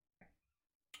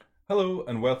Hello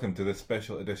and welcome to this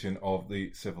special edition of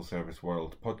the Civil Service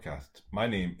World podcast. My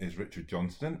name is Richard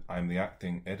Johnston. I'm the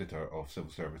acting editor of Civil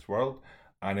Service World,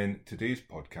 and in today's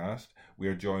podcast we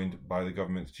are joined by the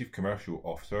government's Chief Commercial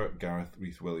Officer, Gareth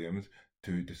Rhys Williams,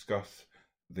 to discuss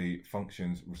the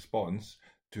function's response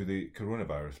to the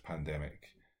coronavirus pandemic.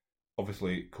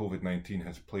 Obviously, COVID-19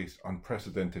 has placed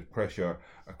unprecedented pressure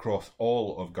across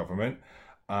all of government,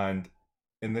 and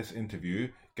in this interview,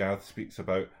 Gareth speaks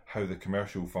about how the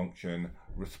commercial function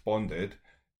responded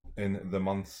in the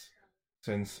months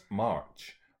since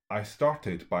March. I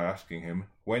started by asking him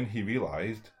when he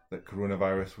realised that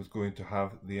coronavirus was going to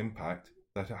have the impact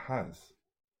that it has.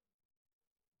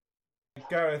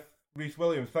 Gareth Rhys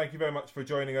Williams, thank you very much for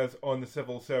joining us on the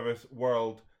Civil Service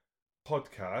World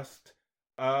podcast.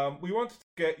 We wanted to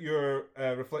get your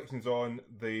reflections on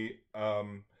the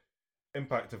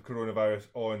impact of coronavirus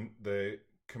on the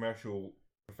commercial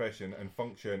profession and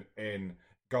function in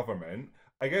government.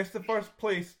 I guess the first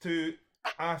place to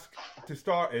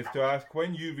start is to ask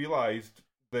when you realised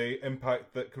the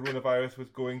impact that coronavirus was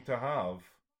going to have.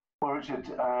 Well, Richard,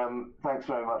 thanks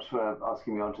very much for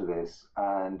asking me onto this,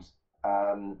 and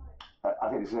I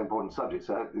think it's an important subject,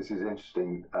 so I hope this is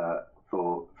interesting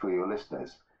for your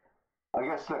listeners. I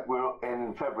guess, look, we're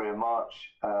in February and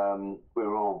March. We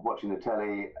were all watching the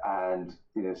telly and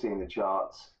seeing the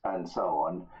charts and so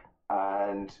on.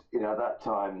 And at that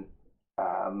time,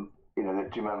 do you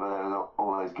remember there were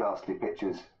all those ghastly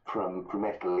pictures from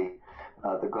Italy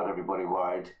that got everybody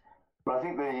worried? But I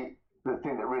think the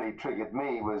thing that really triggered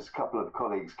me was a couple of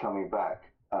colleagues coming back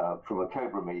from a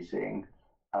COBRA meeting,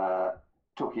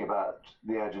 talking about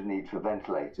the urgent need for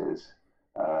ventilators.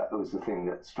 It was the thing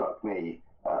that struck me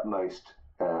most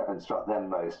and struck them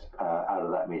most out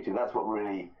of that meeting. That's what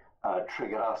really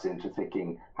triggered us into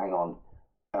thinking, hang on,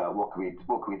 what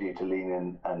can we do to lean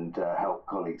in and help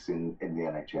colleagues in the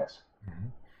NHS? Mm-hmm.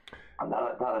 And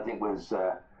that I think was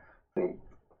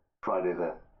Friday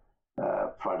the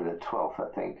 12th, I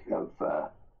think, or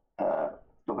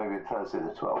maybe Thursday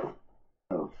the 12th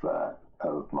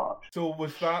of March. So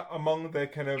was that among the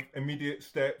kind of immediate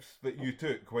steps that you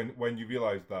took when you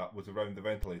realised that was around the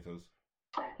ventilators?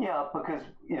 Yeah, because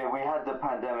we had the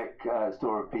pandemic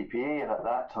store of PPE, and at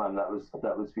that time that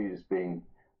was viewed as being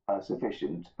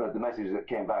sufficient. But the message that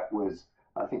came back was,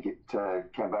 I think it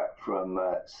came back from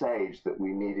SAGE, that we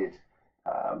needed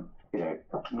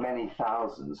many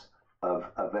thousands of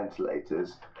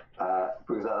ventilators,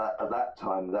 because at that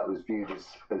time that was viewed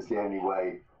as the only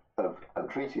way of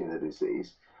treating the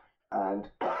disease, and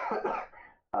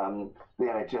the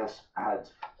NHS had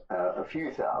a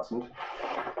few thousand,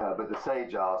 but the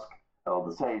SAGE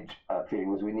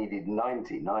feeling was we needed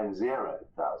 90,000.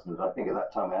 I think at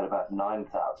that time we had about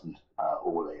 9,000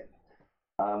 all in.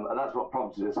 And that's what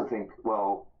prompted us to think,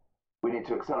 well, we need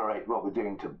to accelerate what we're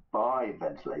doing to buy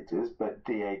ventilators, but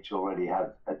DH already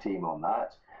had a team on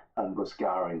that and was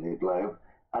scouring the globe.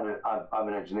 And I'm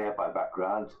an engineer by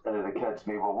background, and it occurred to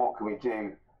me, well, what can we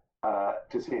do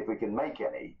to see if we can make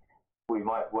any? We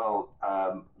might well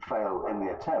fail in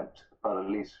the attempt, but at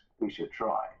least we should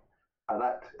try. And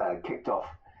that kicked off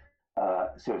a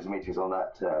series of meetings on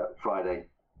that Friday,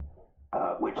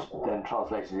 which then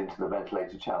translated into the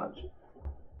ventilator challenge.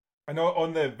 And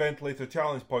on the ventilator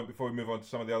challenge point, before we move on to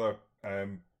some of the other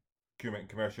procurement and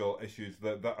commercial issues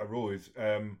that arose,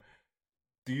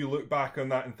 do you look back on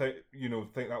that and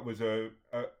think that was a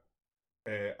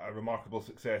remarkable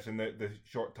success in the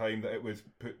short time that it was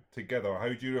put together? How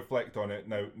do you reflect on it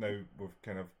now we've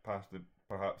kind of passed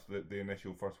perhaps the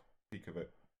initial first peak of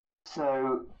it?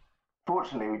 So,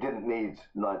 fortunately, we didn't need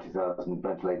 90,000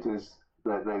 ventilators.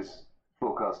 Those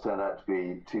forecasts turned out to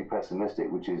be too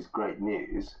pessimistic, which is great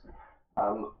news.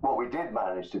 What we did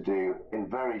manage to do in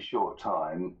very short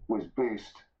time was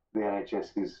boost the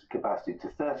NHS's capacity to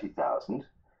 30,000,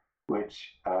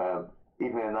 which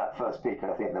even in that first peak,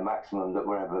 I think the maximum that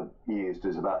were ever used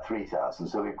was about 3,000.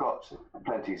 So we've got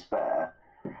plenty spare.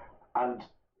 And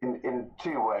in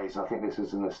two ways, I think this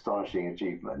was an astonishing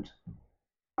achievement.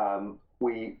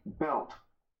 We built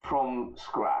from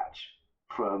scratch,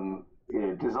 from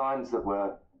designs that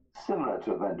were similar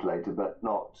to a ventilator, but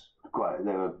not quite.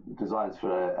 They were designs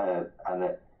for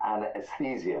an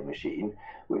anesthesia machine,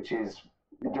 which is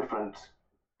different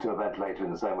to a ventilator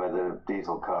in the same way that a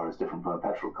diesel car is different from a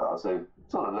petrol car. So it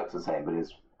sort of looks the same, but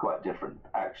is quite different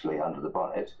actually under the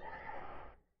bonnet.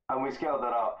 And we scaled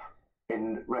that up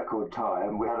in record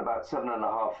time. We had about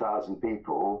 7,500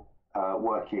 people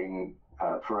working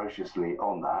ferociously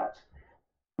on that.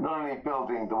 Not only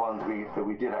building the ones that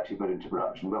we did actually put into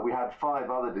production, but we had 5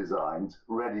 other designs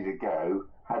ready to go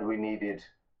had we needed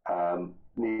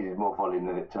more volume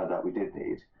than it turned out we did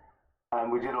need.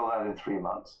 And we did all that in 3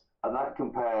 months. And that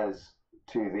compares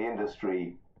to the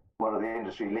industry. One of the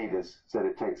industry leaders said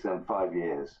it takes them 5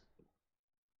 years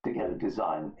to get a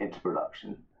design into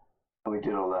production. And we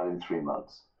did all that in 3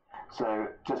 months. So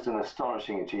just an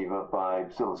astonishing achievement by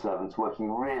civil servants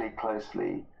working really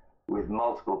closely with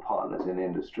multiple partners in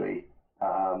industry,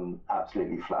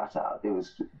 absolutely flat out. It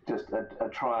was just a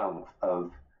triumph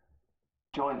of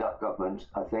joined up government,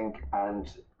 I think, and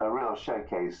a real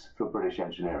showcase for British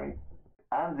engineering.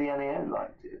 And the NEO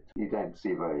liked it. You don't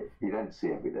see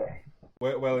every day.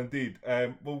 Well, indeed.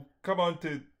 We'll come on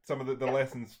to some of the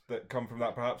lessons that come from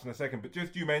that perhaps in a second. But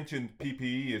just you mentioned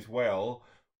PPE as well.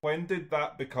 When did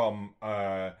that become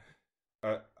a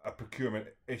procurement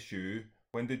issue?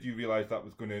 When did you realise that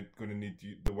was going to need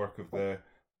the work of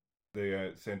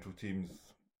the central teams?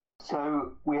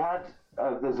 So we had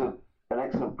there's an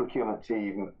excellent procurement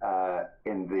team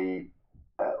in the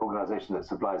organisation that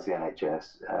supplies the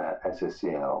NHS,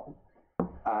 SSCL,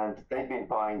 and they've been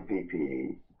buying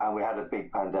PPE, and we had a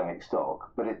big pandemic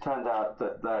stock. But it turned out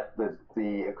that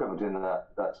the equipment in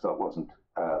that stock wasn't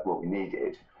what we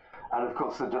needed. And of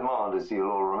course, the demand, as you'll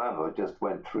all remember, just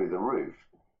went through the roof.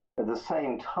 At the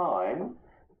same time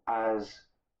as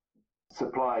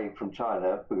supply from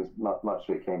China, because much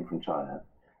of it came from China,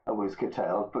 was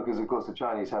curtailed, because of course the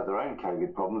Chinese had their own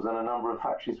COVID problems and a number of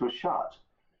factories were shut.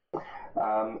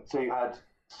 So you had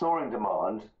soaring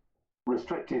demand,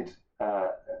 restricted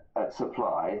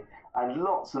supply, and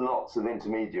lots of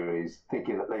intermediaries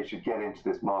thinking that they should get into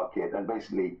this market and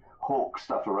basically hawk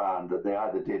stuff around that they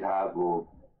either did have or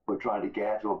were trying to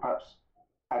get, or perhaps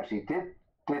actually did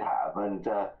have. And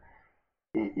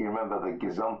you remember the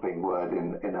gazumping word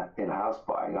in house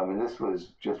buying. I mean, this was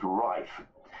just rife.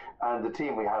 And the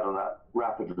team we had on that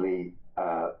rapidly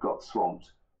got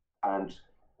swamped. And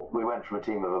we went from a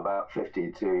team of about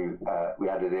 50 to, we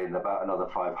added in about another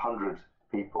 500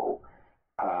 people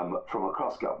from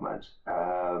across government.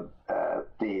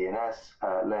 DE&S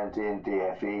lent in,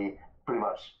 DFE, pretty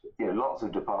much lots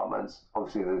of departments,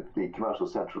 obviously the commercial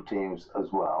central teams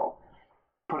as well,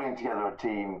 putting together a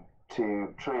team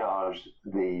to triage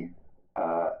the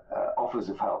offers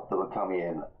of help that were coming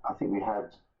in. I think we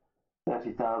had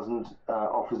 30,000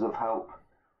 offers of help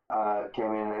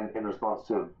came in response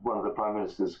to one of the Prime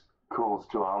Minister's calls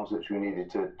to arms, which we needed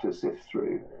to sift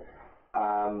through.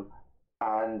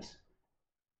 And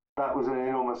that was an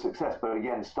enormous success, but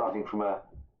again, starting from a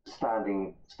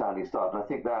standing start. And I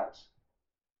think that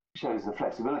shows the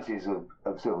flexibilities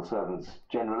of civil servants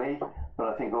generally, but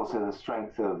I think also the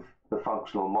strength of the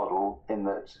functional model, in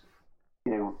that,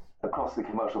 across the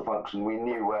commercial function, we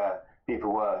knew where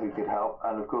people were who could help,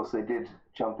 and of course they did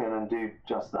jump in and do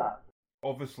just that.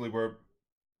 Obviously, we're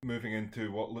moving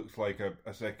into what looks like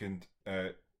a second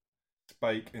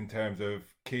spike in terms of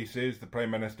cases. The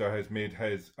Prime Minister has made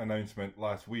his announcement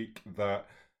last week that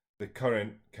the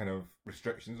current kind of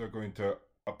restrictions are going to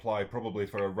apply probably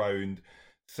for around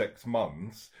 6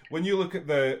 months. When you look at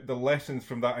the lessons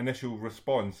from that initial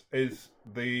response, is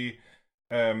the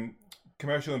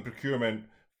commercial and procurement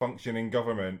function in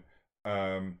government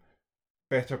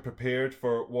better prepared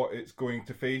for what it's going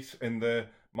to face in the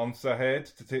months ahead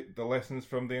to take the lessons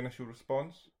from the initial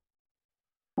response?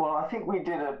 Well, I think we've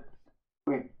done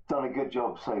a good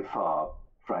job so far,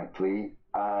 frankly,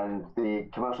 and the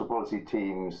commercial policy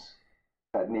teams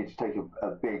need to take a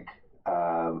big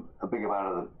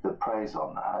amount of the praise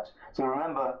on that. So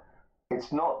remember,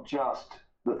 it's not just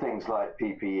the things like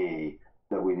PPE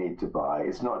that we need to buy.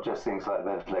 It's not just things like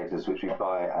ventilators, which we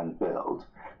buy and build,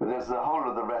 but there's the whole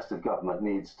of the rest of government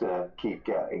needs to keep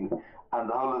going, and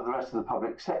the whole of the rest of the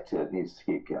public sector needs to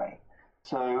keep going.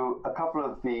 So a couple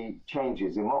of the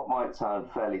changes in what might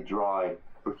sound fairly dry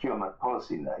procurement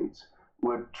policy notes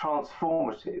were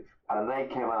transformative, and they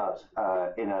came out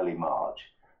in early March,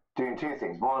 doing two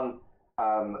things. One,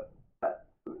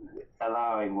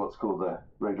 allowing what's called the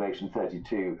Regulation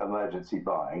 32 emergency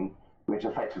buying, which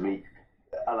effectively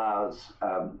allows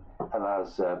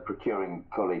procuring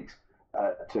colleagues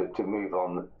to move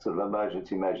on sort of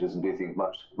emergency measures and do things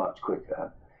much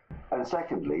quicker. And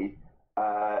secondly,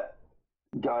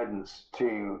 guidance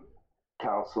to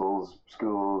councils,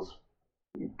 schools,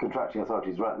 contracting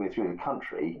authorities right the way through the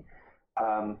country,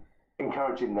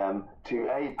 encouraging them to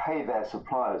pay their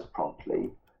suppliers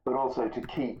promptly, but also to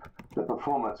keep the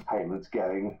performance payments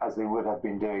going as they would have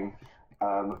been doing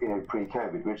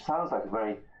pre-COVID, which sounds like a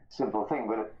very simple thing,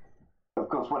 but of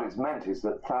course what it's meant is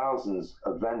that thousands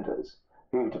of vendors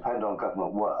who depend on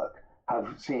government work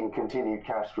have seen continued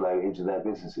cash flow into their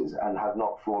businesses and have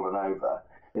not fallen over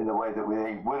in the way that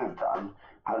they would have done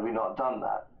had we not done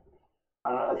that.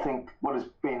 And I think what has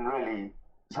been really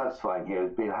satisfying here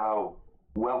has been how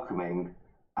welcoming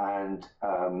and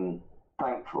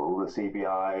thankful the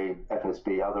CBI,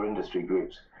 FSB, other industry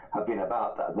groups have been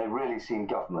about that. They've really seen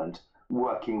government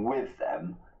working with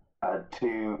them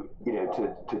to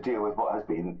deal with what has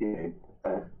been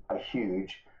a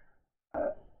huge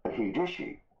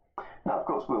issue. Now, of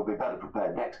course, we'll be better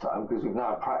prepared next time because we've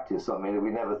now practiced something that we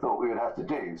never thought we would have to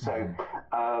do. So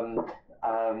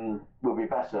we'll be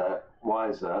better,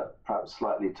 wiser, perhaps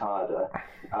slightly tireder.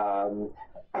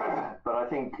 But I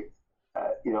think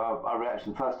our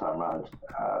reaction first time round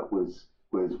was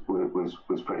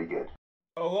pretty good.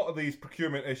 A lot of these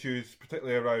procurement issues,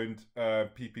 particularly around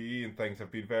PPE and things,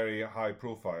 have been very high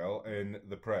profile in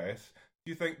the press. Do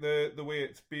you think the way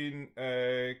it's been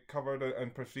covered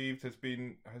and perceived has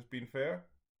been fair?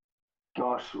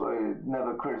 Gosh, we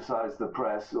never criticise the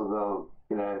press, although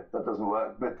that doesn't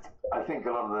work. But I think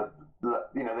a lot of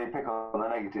they pick on the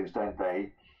negatives, don't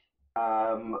they?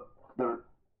 The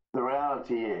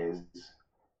reality is,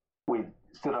 we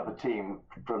stood up a team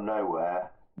from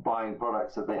nowhere, buying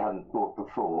products that they hadn't bought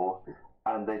before,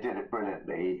 and they did it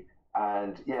brilliantly.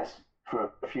 And yes,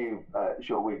 for a few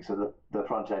short weeks at the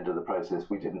front end of the process,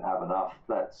 we didn't have enough.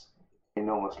 That's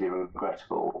enormously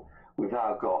regrettable. We've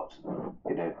now got,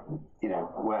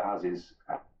 warehouses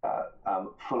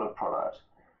full of product.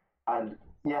 And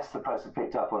yes, the press have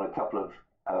picked up on a couple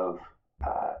of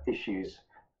issues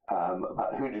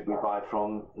about who did we buy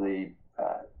from. The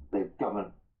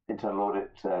government internal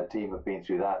audit team have been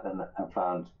through that and have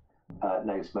found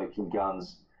no smoking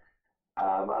guns.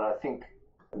 And I think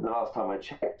the last time I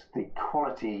checked, the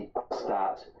quality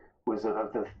stat was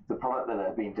of the product that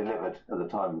had been delivered at the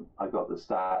time I got the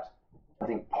stat, I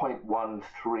think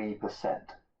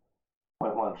 0.13%.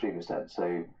 0.13%.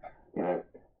 So,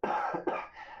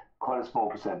 quite a small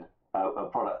percent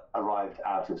of product arrived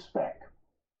out of spec.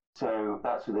 So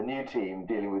that's with a new team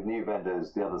dealing with new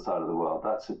vendors the other side of the world.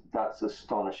 That's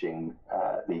astonishingly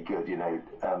good.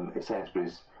 If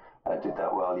Sainsbury's did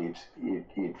that well,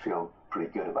 you'd feel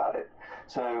pretty good about it.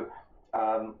 So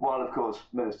while of course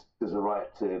ministers are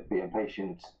right to be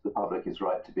impatient, the public is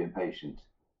right to be impatient.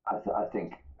 I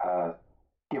think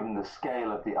given the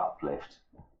scale of the uplift,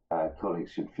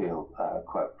 colleagues should feel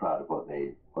quite proud of what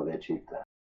they achieved there.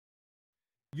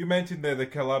 You mentioned the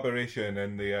collaboration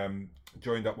and the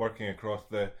joined up working across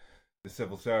the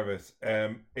civil service.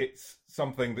 It's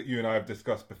something that you and I have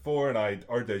discussed before, and I'd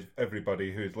urge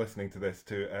everybody who's listening to this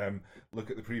to look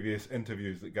at the previous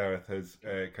interviews that Gareth has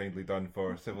kindly done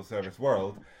for Civil Service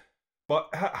World.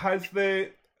 But has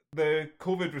the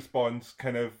COVID response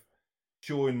kind of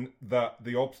shown that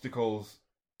the obstacles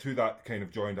to that kind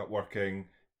of joined up working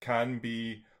can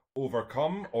be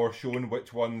overcome, or shown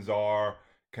which ones are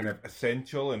kind of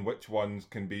essential and which ones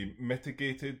can be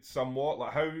mitigated somewhat?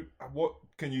 Like what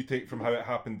can you take from how it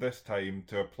happened this time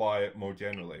to apply it more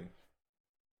generally?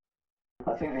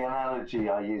 I think the analogy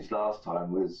I used last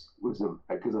time was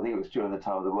because I think it was during the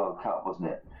time of the World Cup, wasn't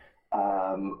it?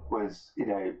 A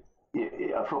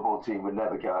football team would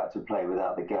never go out to play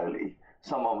without the goalie.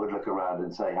 Someone would look around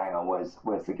and say, "Hang on, where's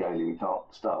the goalie? We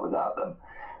can't start without them."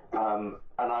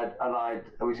 And I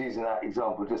was using that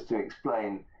example just to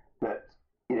explain that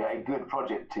a good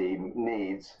project team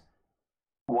needs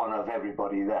one of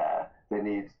everybody there. They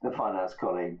need the finance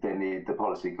colleague, they need the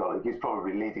policy colleague who's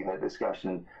probably leading the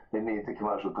discussion, they need the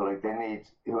commercial colleague, they need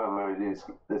whoever it is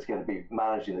that's going to be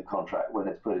managing the contract when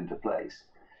it's put into place,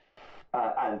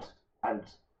 and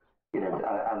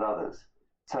others.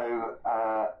 So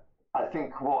I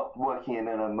think what working in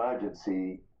an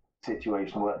emergency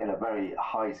situation in a very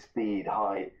high speed,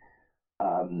 high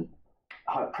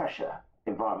pressure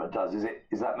environment does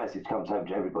is that message comes home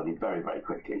to everybody very, very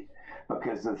quickly,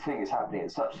 because the thing is happening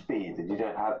at such speed that you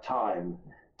don't have time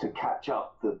to catch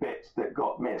up the bits that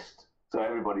got missed. So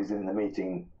everybody's in the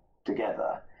meeting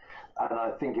together. And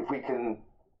I think if we can,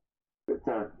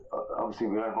 obviously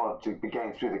we don't want to be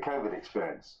going through the COVID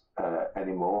experience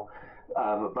anymore,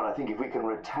 but I think if we can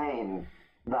retain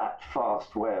that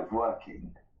fast way of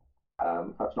working,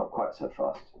 perhaps not quite so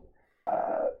fast,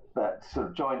 that sort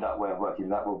of joined up way of working,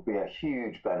 that will be a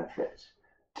huge benefit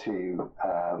to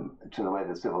the way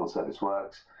the civil service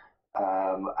works,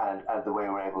 and the way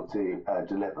we're able to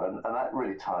deliver, and that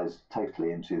really ties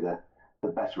totally into the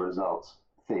better results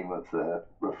theme of the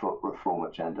reform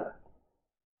agenda.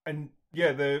 And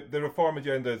yeah, the reform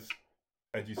agenda is,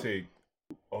 as you say,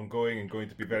 ongoing and going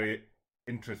to be very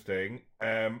interesting.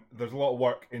 There's a lot of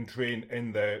work in train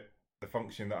in the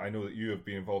function that I know that you have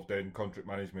been involved in, contract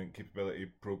management capability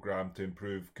program to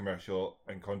improve commercial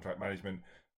and contract management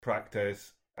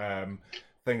practice,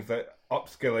 things like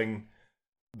upskilling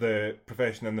the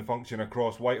profession and the function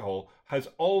across Whitehall. Has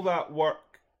all that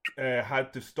work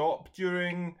had to stop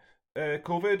during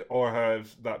COVID, or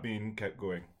has that been kept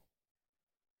going?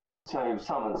 So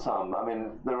some and some. I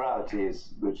mean, the reality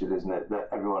is, Richard, isn't it, that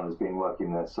everyone has been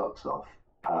working their socks off,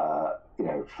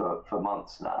 for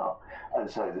months now, and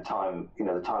so the time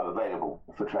available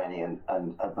for training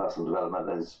and personal development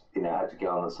has, had to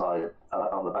go on the side,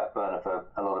 on the back burner for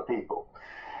a lot of people.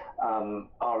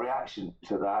 Our reaction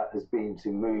to that has been to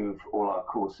move all our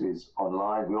courses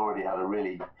online. We already had a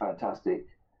really fantastic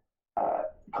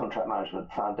contract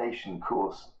management foundation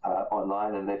course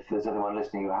online, and if there's anyone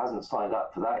listening who hasn't signed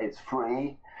up for that, it's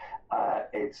free.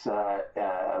 It's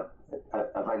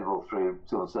available through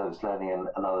Civil Service Learning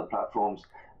and other platforms.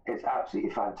 It's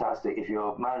absolutely fantastic. If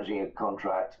you're managing a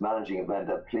contract, managing a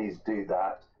vendor, please do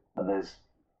that. And there's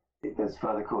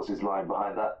further courses lying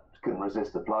behind that. Couldn't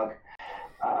resist the plug.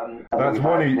 That's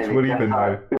one each. We're even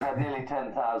now. We've had nearly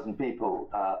 10,000 people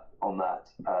on that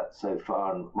so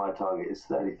far, and my target is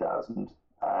 30,000.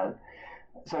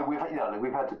 So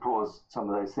we've had to pause some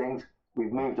of those things.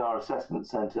 We've moved our assessment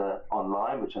centre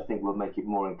online, which I think will make it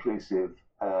more inclusive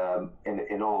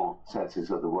in all senses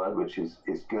of the word, which is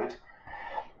good.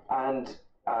 And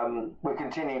we're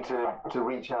continuing to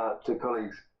reach out to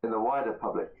colleagues in the wider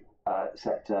public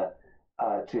sector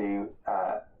to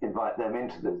invite them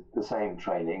into the same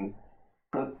training.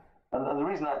 And the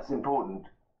reason that's important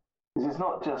is it's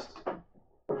not just,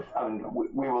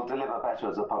 we will deliver better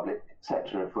as a public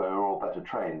sector if we're all better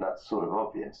trained. That's sort of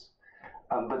obvious.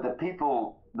 But the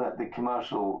people that the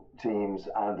commercial teams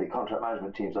and the contract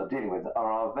management teams are dealing with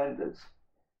are our vendors.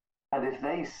 And if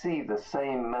they see the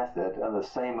same method and the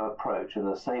same approach and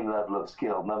the same level of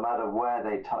skill, no matter where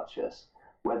they touch us,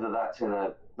 whether that's in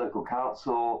a local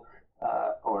council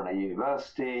or in a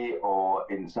university or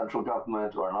in central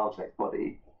government or an architect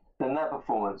body, then their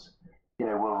performance,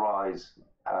 will rise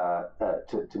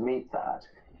to meet that.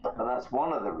 And that's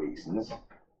one of the reasons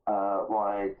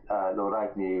why Lord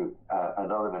Agnew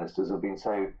and other ministers have been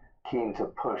so keen to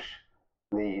push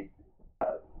the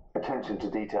attention to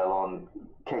detail on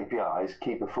KPIs,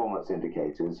 key performance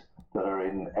indicators, that are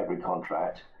in every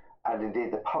contract, and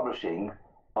indeed the publishing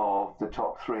of the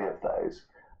top three of those.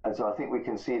 And so I think we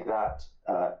can see that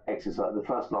exercise. The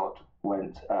first lot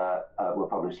were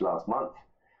published last month,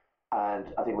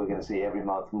 and I think we're going to see every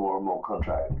month more and more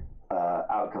contract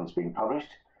outcomes being published.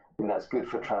 I think that's good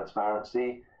for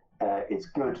transparency. It's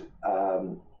good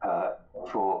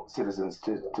for citizens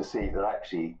to see that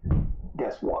actually,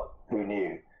 guess what? Who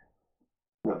knew?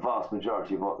 The vast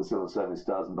majority of what the civil service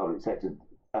does and public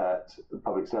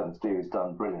servants do is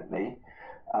done brilliantly.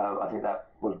 I think that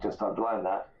will just underline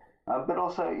that. But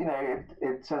also,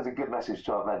 it sends a good message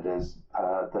to our vendors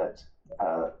that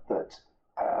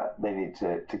they need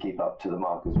to keep up to the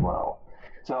mark as well.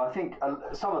 So I think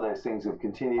some of those things have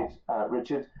continued,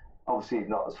 Richard. Obviously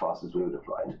not as fast as we would have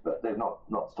liked, but they've not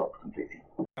stopped completely.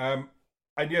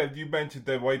 And yeah, you mentioned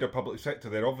the wider public sector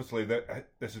there. Obviously,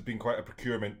 this has been quite a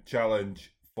procurement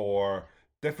challenge for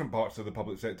different parts of the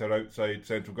public sector outside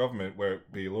central government, where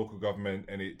it be local government,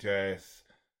 NHS,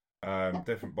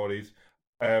 different bodies.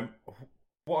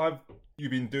 What have you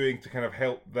been doing to kind of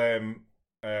help them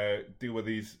deal with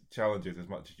these challenges as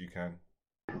much as you can?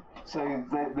 So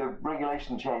the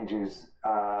regulation changes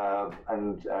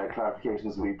and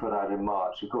clarifications that we put out in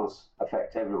March, of course,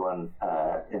 affect everyone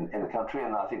in the country,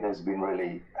 and I think those have been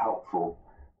really helpful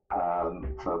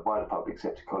for wider public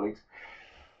sector colleagues.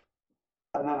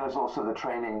 And then there's also the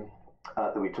training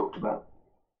that we talked about.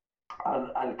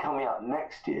 And coming up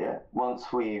next year,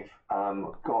 once we've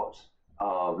got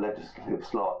our legislative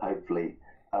slot, hopefully,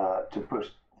 to push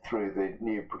through the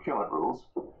new procurement rules,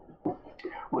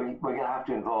 we're going to have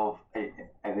to involve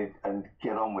and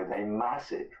get on with a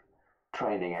massive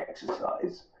training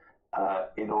exercise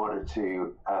in order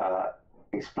to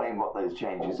explain what those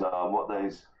changes are, what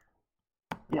those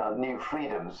new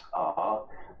freedoms are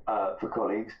for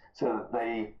colleagues, so that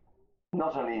they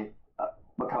not only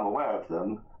become aware of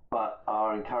them, but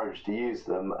are encouraged to use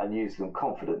them and use them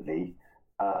confidently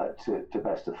to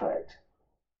best effect.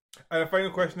 And a final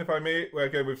question, if I may. Well,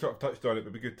 again, we've sort of touched on it,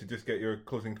 but it'd be good to just get your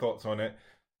closing thoughts on it.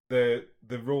 The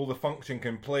role the function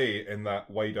can play in that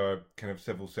wider kind of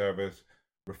civil service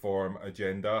reform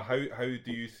agenda. How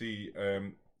do you see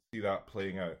that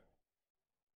playing out?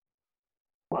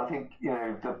 Well, I think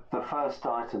the first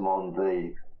item on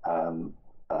the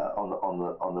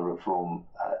reform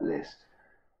list,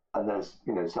 and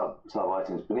there's sub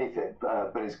items beneath it,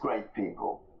 but it's great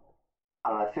people.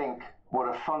 And I think what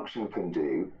a function can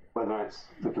do, whether it's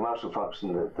the commercial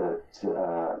function that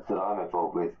I'm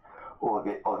involved with, or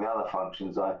the other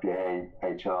functions, IPA,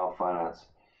 HR, finance,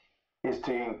 is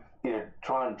to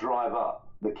try and drive up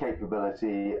the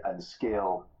capability and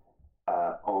skill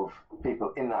of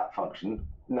people in that function,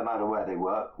 no matter where they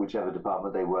work, whichever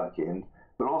department they work in,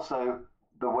 but also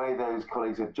the way those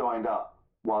colleagues are joined up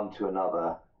one to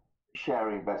another,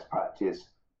 sharing best practice,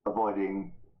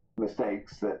 avoiding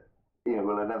mistakes that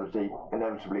will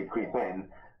inevitably creep in.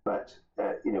 But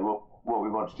what we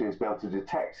want to do is be able to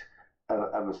detect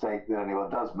a mistake that anyone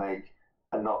does make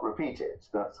and not repeat it.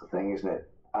 That's the thing, isn't it?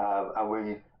 And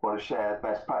we want to share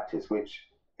best practice, which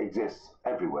exists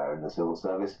everywhere in the civil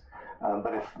service.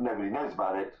 But if nobody knows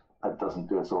about it, that doesn't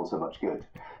do us all so much good.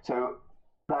 So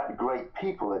that great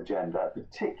people agenda,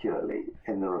 particularly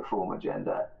in the reform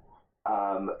agenda,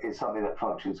 is something that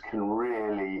functions can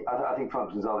really, I think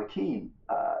functions are the key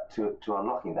to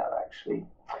unlocking that, actually.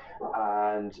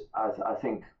 And I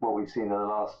think what we've seen in the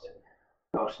last,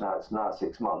 it's now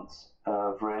 6 months,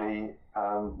 really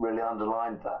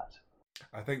underlined that.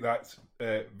 I think that's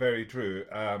very true.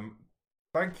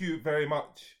 Thank you very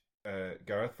much,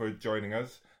 Gareth, for joining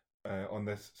us on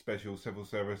this special Civil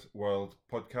Service World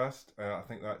podcast. I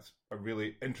think that's a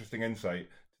really interesting insight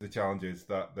to the challenges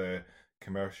that the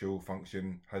commercial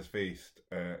function has faced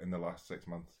in the last 6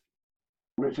 months.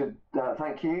 Richard,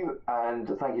 thank you, and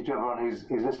thank you to everyone who's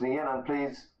listening in. And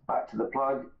please, back to the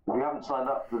plug, if you haven't signed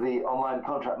up for the online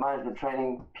contract management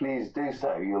training, please do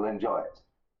so. You'll enjoy it.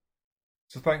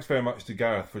 So thanks very much to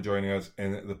Gareth for joining us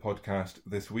in the podcast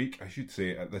this week. I should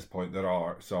say at this point there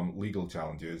are some legal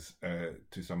challenges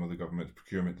to some of the government's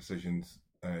procurement decisions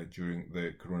during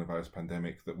the coronavirus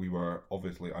pandemic that we were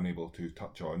obviously unable to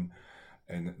touch on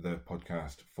in the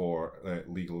podcast for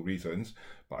legal reasons.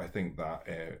 But I think that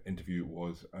interview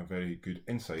was a very good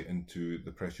insight into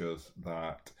the pressures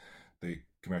that the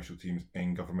commercial teams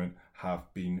in government have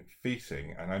been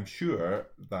facing. And I'm sure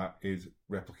that is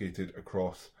replicated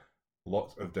across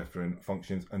lots of different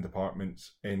functions and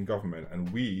departments in government,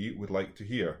 and we would like to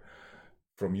hear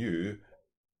from you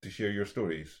to share your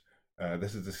stories.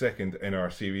 This is the second in our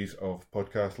series of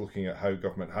podcasts looking at how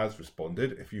government has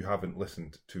responded. If you haven't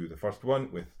listened to the first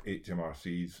one with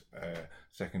HMRC's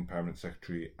Second Permanent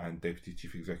Secretary and Deputy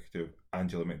Chief Executive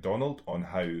Angela MacDonald on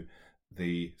how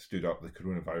they stood up the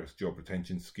coronavirus job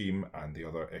retention scheme and the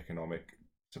other economic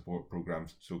support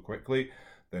programmes so quickly,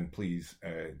 then please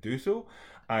do so.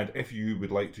 And if you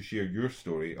would like to share your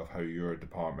story of how your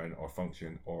department or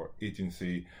function or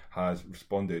agency has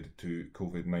responded to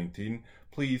COVID-19,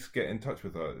 please get in touch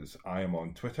with us. I am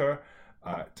on Twitter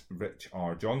at Rich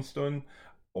R. Johnstone,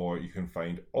 or you can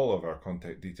find all of our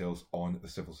contact details on the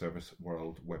Civil Service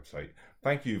World website.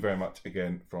 Thank you very much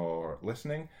again for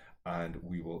listening, and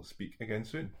we will speak again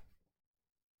soon.